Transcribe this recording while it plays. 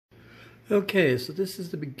Okay, so this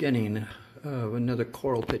is the beginning of another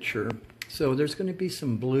coral picture. So there's going to be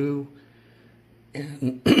some blue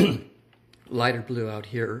and lighter blue out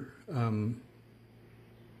here,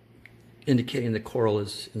 indicating the coral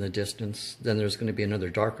is in the distance. Then there's going to be another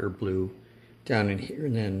darker blue down in here,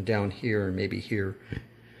 and then down here and maybe here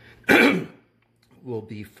will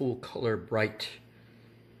be full color bright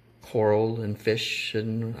coral and fish,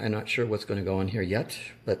 and I'm not sure what's going to go on here yet,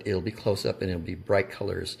 but it'll be close up and it'll be bright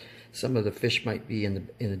colors. Some of the fish might be in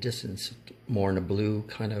the distance, more in a blue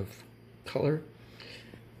kind of color.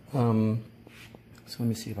 So let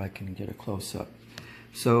me see if I can get a close up.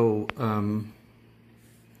 So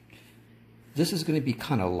this is going to be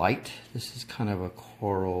kind of light. This is kind of a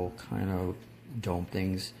coral kind of dome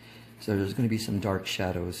things. So there's going to be some dark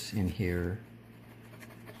shadows in here,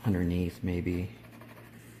 underneath maybe.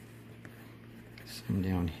 Some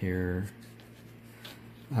down here.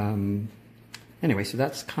 Anyway, so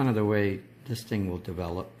that's kind of the way this thing will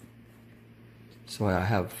develop. So I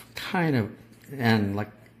have kind of, and like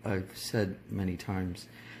I've said many times,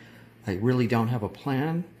 I really don't have a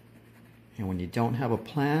plan. And when you don't have a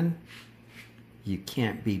plan, you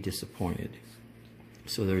can't be disappointed.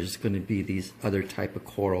 So there's going to be these other type of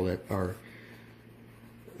coral that are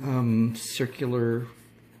circular,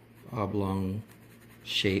 oblong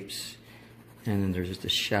shapes. And then there's just the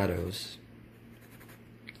shadows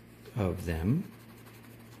of them.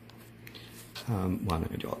 Well, I'm not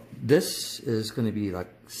going to do all. This is going to be like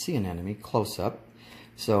sea anemone, close up.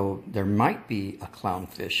 So there might be a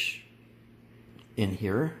clownfish in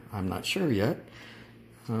here. I'm not sure yet.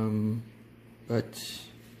 And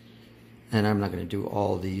I'm not going to do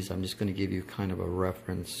all these. I'm just going to give you kind of a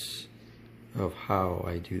reference of how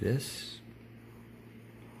I do this.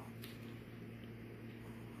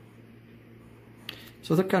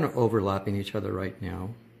 So they're kind of overlapping each other right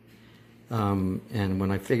now. And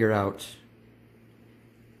when I figure out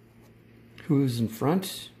who's in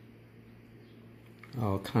front,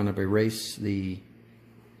 I'll kind of erase the...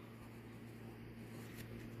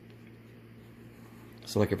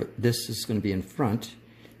 So like if this is going to be in front,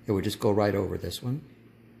 it would just go right over this one.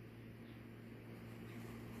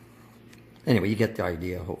 Anyway, you get the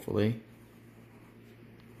idea, hopefully.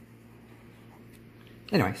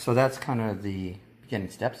 Anyway, so that's kind of the beginning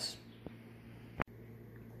steps.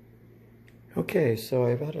 Okay, so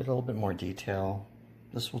I've added a little bit more detail.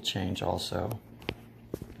 This will change also.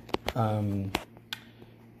 I'm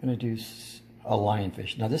going to do a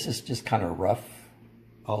lionfish. Now this is just kind of rough.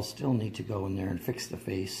 I'll still need to go in there and fix the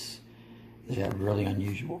face. They have really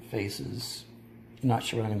unusual faces. I'm not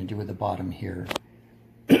sure what I'm going to do with the bottom here.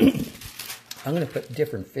 I'm going to put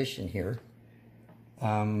different fish in here.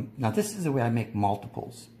 Now this is the way I make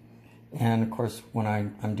multiples. And of course, when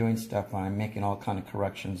I'm doing stuff, I'm making all kind of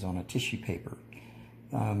corrections on a tissue paper.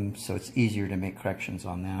 So it's easier to make corrections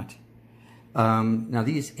on that. Now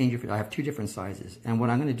these angelfish, I have two different sizes. And what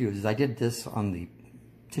I'm going to do is I did this on the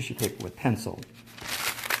tissue paper with pencil.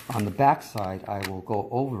 On the back side, I will go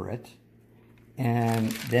over it,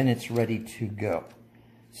 and then it's ready to go.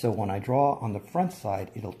 So when I draw on the front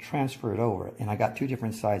side, it'll transfer it over. And I got two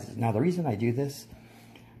different sizes. Now the reason I do this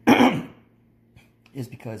is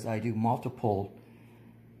because I do multiple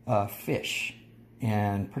fish,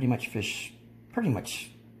 and fish pretty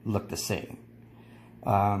much look the same.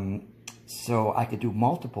 So I could do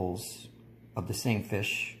multiples of the same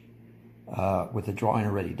fish with the drawing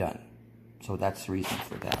already done. So that's the reason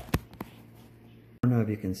for that. I don't know if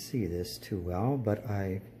you can see this too well, but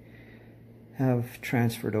I have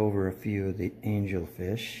transferred over a few of the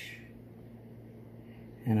angelfish,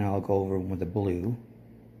 and I'll go over them with the blue.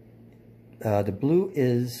 The blue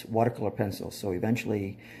is watercolor pencil, so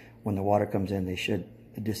eventually when the water comes in, they should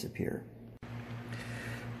disappear.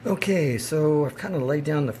 Okay, so I've kind of laid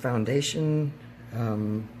down the foundation. I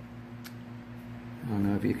don't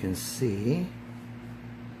know if you can see,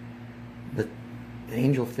 but the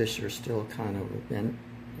angelfish are still kind of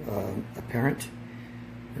apparent.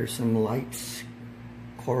 There's some light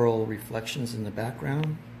coral reflections in the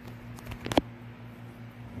background.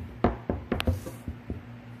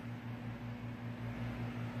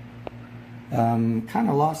 Kind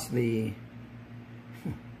of lost the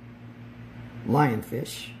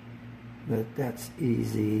lionfish, but that's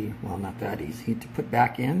easy. Well, not that easy to put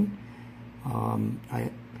back in.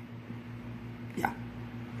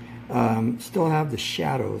 Still have the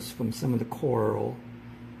shadows from some of the coral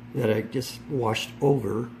that I just washed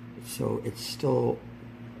over, so it's still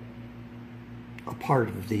a part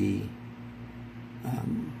of the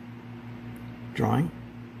drawing,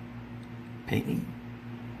 painting.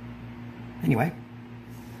 Anyway,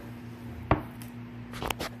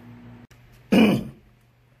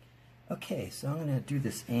 Okay, so I'm going to do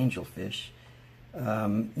this angelfish.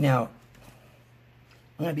 Now, I'm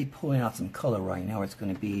going to be pulling out some color right now. It's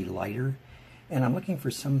going to be lighter. And I'm looking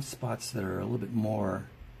for some spots that are a little bit more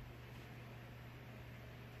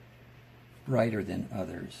brighter than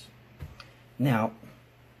others. Now,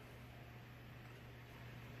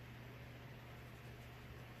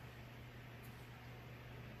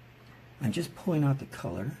 I'm just pulling out the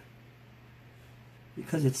color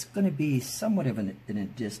because it's going to be somewhat of in a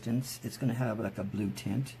distance. It's going to have like a blue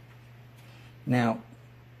tint. Now,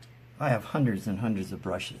 I have hundreds and hundreds of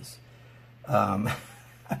brushes, but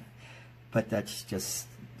that's just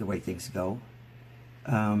the way things go.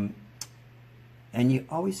 And you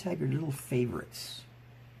always have your little favorites.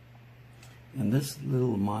 And this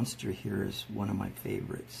little monster here is one of my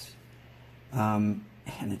favorites. And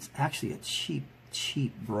it's actually a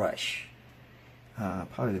cheap brush.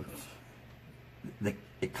 Probably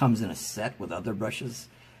it comes in a set with other brushes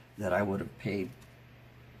that I would have paid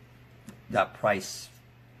that price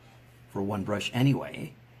for one brush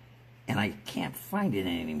anyway, and I can't find it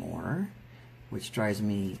anymore, which drives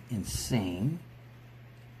me insane.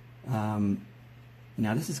 Now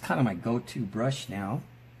this is kind of my go-to brush now,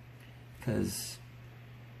 because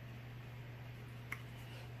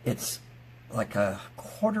it's like a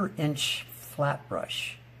 1/4 inch flat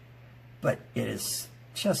brush, but it is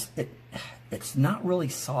just, it's not really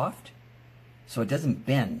soft, so it doesn't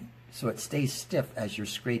bend, so it stays stiff as you're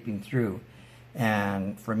scraping through.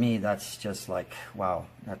 And for me, that's just like, wow,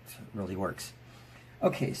 that really works.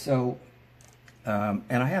 Okay, so, and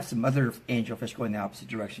I have some other angelfish going the opposite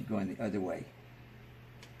direction, going the other way.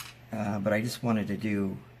 But I just wanted to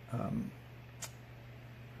do, I'm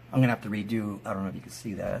going to have to redo, I don't know if you can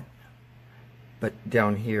see that, but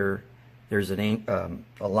down here, there's a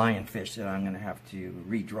lionfish that I'm going to have to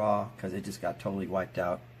redraw because it just got totally wiped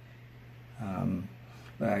out.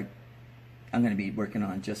 But I'm going to be working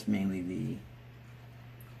on just mainly the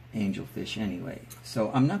angelfish anyway. So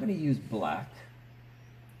I'm not going to use black.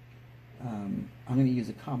 I'm going to use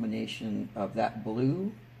a combination of that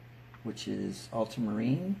blue, which is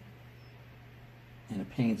ultramarine, and a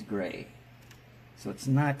Payne's gray. So it's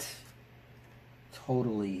not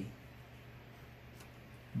totally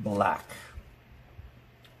black.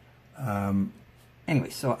 Anyway,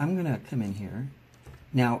 so I'm going to come in here.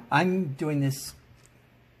 Now, I'm doing this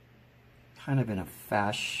kind of in a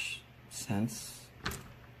fash sense,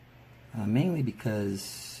 mainly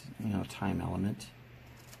because, you know, time element.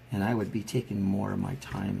 And I would be taking more of my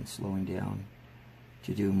time and slowing down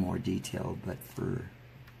to do more detail, but for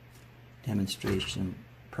demonstration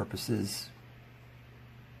purposes,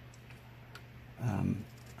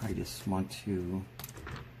 I just want to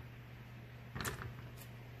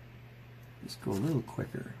just go a little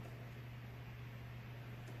quicker.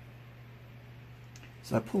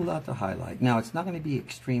 So I pulled out the highlight. Now it's not going to be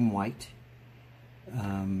extreme white.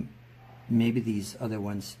 Maybe these other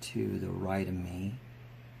ones to the right of me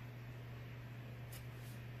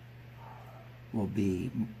will be,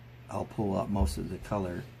 I'll pull out most of the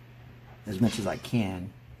color as much as I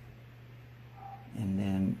can, and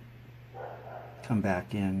then come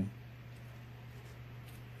back in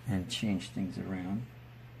and change things around.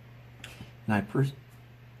 And I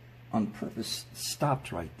on purpose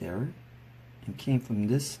stopped right there and came from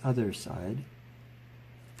this other side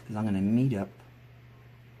because I'm going to meet up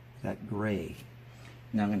that gray.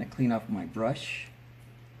 Now I'm going to clean off my brush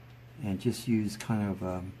and just use kind of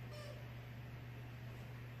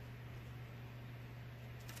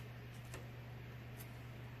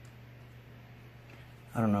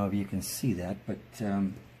I don't know if you can see that, but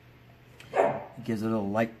it gives a little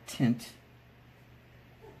light tint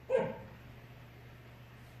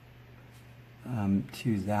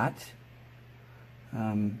to that.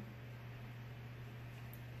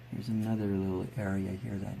 Here's another little area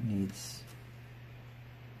here that needs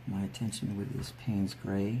my attention with this Payne's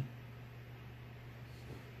gray.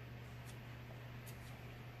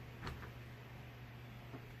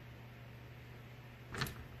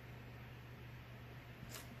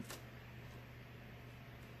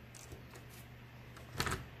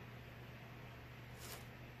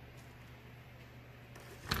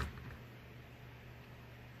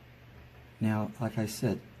 Now, like I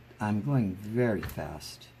said, I'm going very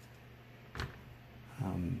fast,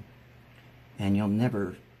 and you'll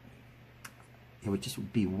never, it would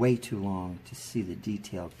just be way too long to see the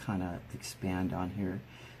detail kind of expand on here,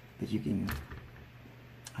 but you can,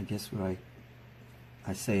 I guess what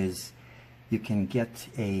I say is you can get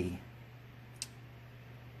an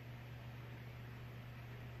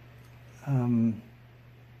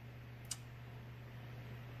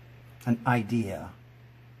idea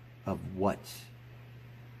of what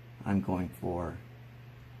I'm going for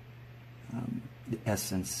the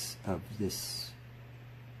essence of this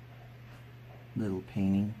little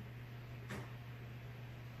painting.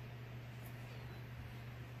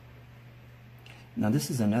 Now this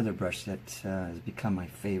is another brush that has become my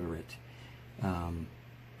favorite.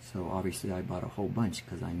 So obviously I bought a whole bunch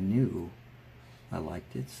because I knew I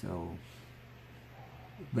liked it.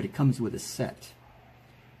 But it comes with a set.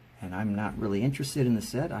 And I'm not really interested in the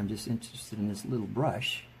set, I'm just interested in this little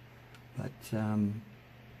brush. But,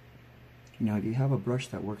 you know, if you have a brush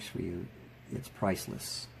that works for you, it's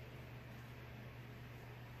priceless.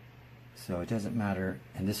 So it doesn't matter,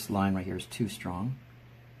 and this line right here is too strong.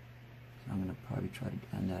 So I'm going to probably try to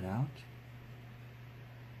blend that out.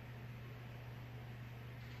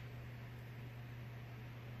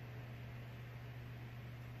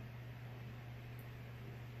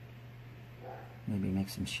 Maybe make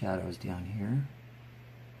some shadows down here.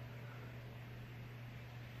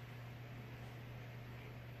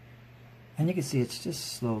 And you can see it's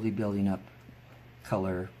just slowly building up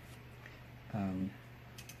color.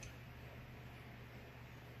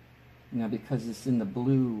 Now because it's in the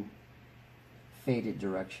blue faded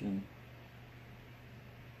direction,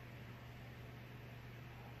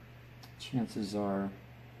 chances are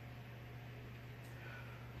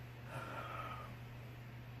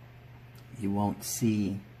you won't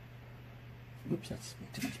see, oops, that's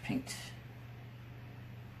too much paint,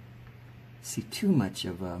 see too much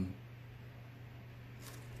of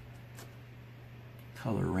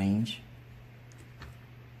color range.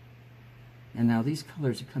 And now these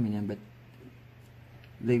colors are coming in, but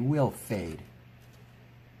they will fade.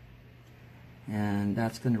 And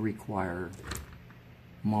that's going to require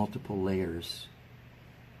multiple layers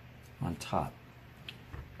on top.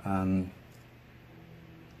 And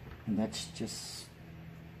that's just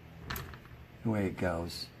the way it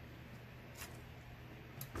goes.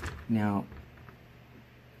 Now,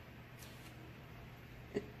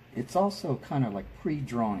 it's also kind of like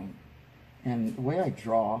pre-drawing. And the way I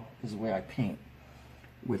draw is the way I paint,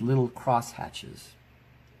 with little cross hatches.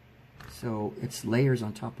 So it's layers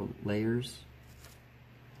on top of layers.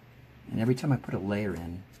 And every time I put a layer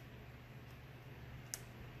in,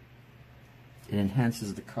 it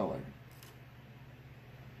enhances the color.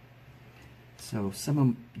 So some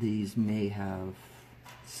of these may have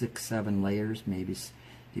 6, 7 layers, maybe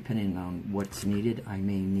depending on what's needed. I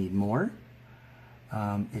may need more.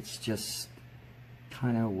 It's just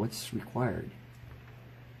kind of what's required.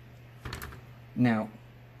 Now,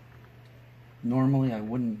 normally I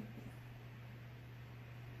wouldn't.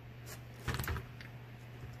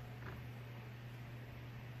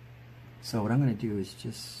 So what I'm going to do is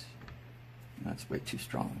just, that's way too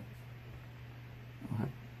strong.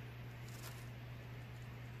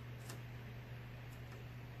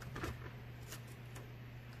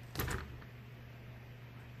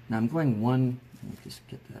 Now I'm going one, let me just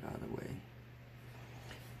get that out of the way.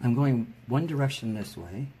 I'm going one direction this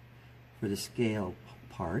way for the scale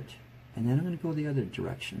part, and then I'm going to go the other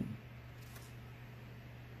direction.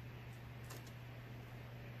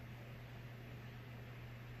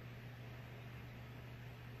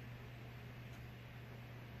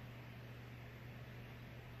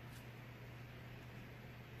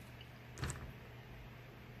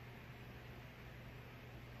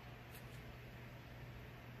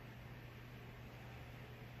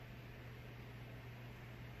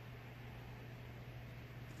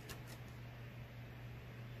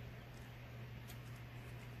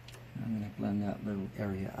 I'm going to blend that little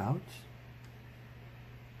area out.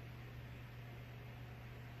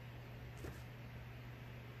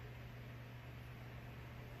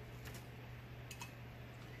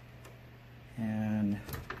 And I'm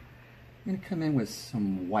going to come in with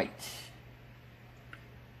some white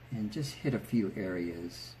and just hit a few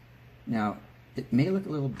areas. Now, it may look a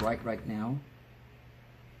little bright right now,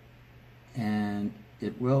 and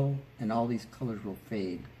it will, and all these colors will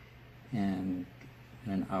fade, and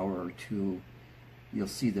in an hour or two you'll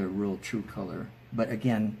see the real true color. But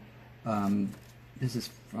again, this is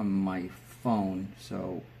from my phone,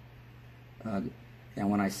 so and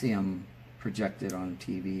when I see them projected on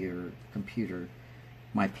TV or computer,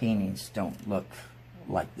 my paintings don't look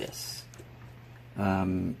like this.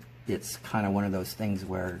 It's kind of one of those things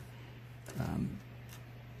where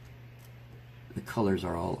the colors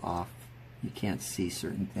are all off. You can't see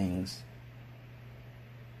certain things.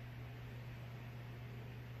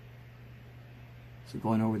 So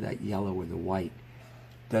going over that yellow with the white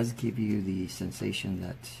does give you the sensation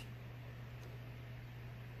that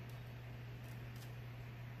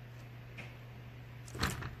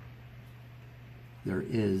there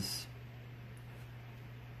is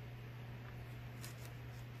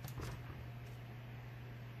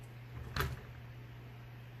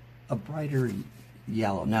a brighter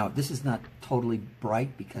yellow. Now, this is not totally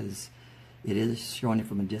bright because it is showing it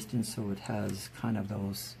from a distance, so it has kind of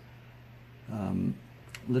those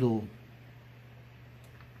little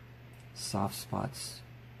soft spots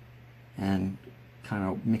and kind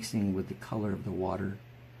of mixing with the color of the water.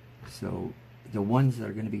 So the ones that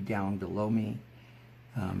are going to be down below me,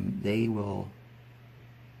 they will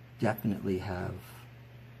definitely have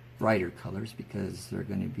brighter colors because they're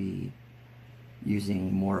going to be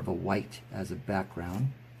using more of a white as a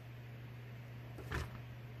background.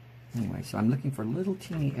 Anyway, so I'm looking for little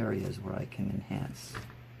teeny areas where I can enhance.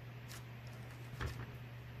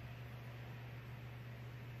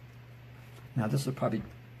 Now this will probably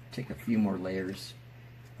take a few more layers,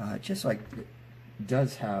 just like it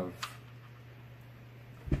does have.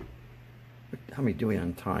 How are we doing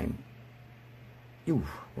on time? Ooh,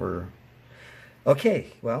 we're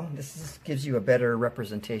okay. Well, this gives you a better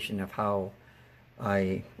representation of how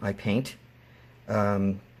I paint.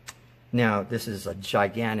 Now this is a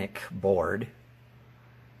gigantic board,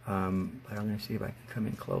 but I'm going to see if I can come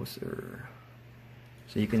in closer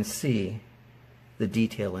so you can see the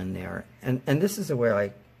detail in there. And this is the way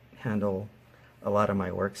I handle a lot of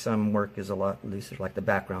my work. Some work is a lot looser, like the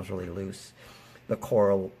background's really loose. The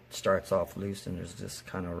coral starts off loose and there's this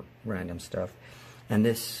kind of random stuff. And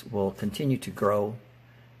this will continue to grow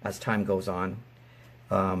as time goes on.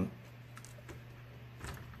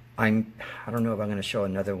 I don't know if I'm going to show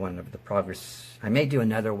another one of the progress. I may do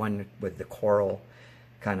another one with the coral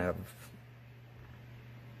kind of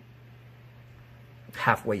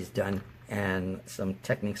halfway done and some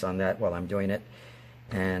techniques on that while I'm doing it.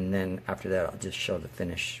 And then after that, I'll just show the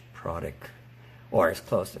finished product, or as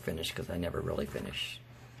close to finished because I never really finish.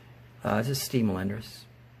 This is Steve Melendrez.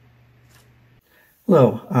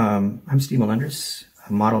 Hello, I'm Steve Melendrez,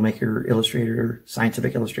 a model maker, illustrator,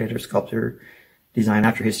 scientific illustrator, sculptor, design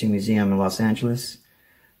natural history museum in Los Angeles.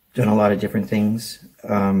 Done a lot of different things,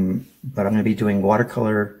 but I'm going to be doing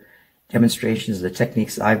watercolor demonstrations of the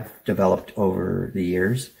techniques I've developed over the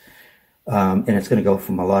years. And it's going to go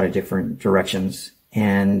from a lot of different directions.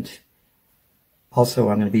 And also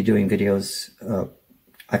I'm going to be doing videos,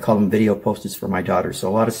 I call them video posters for my daughter. So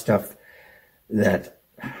a lot of stuff that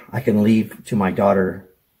I can leave to my daughter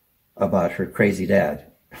about her crazy dad.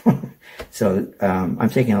 So I'm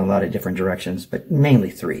taking a lot of different directions, but mainly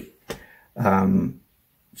three.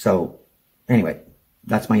 So anyway,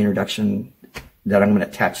 that's my introduction that I'm going to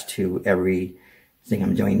attach to everything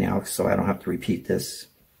I'm doing now so I don't have to repeat this.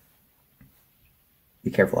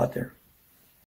 Be careful out there.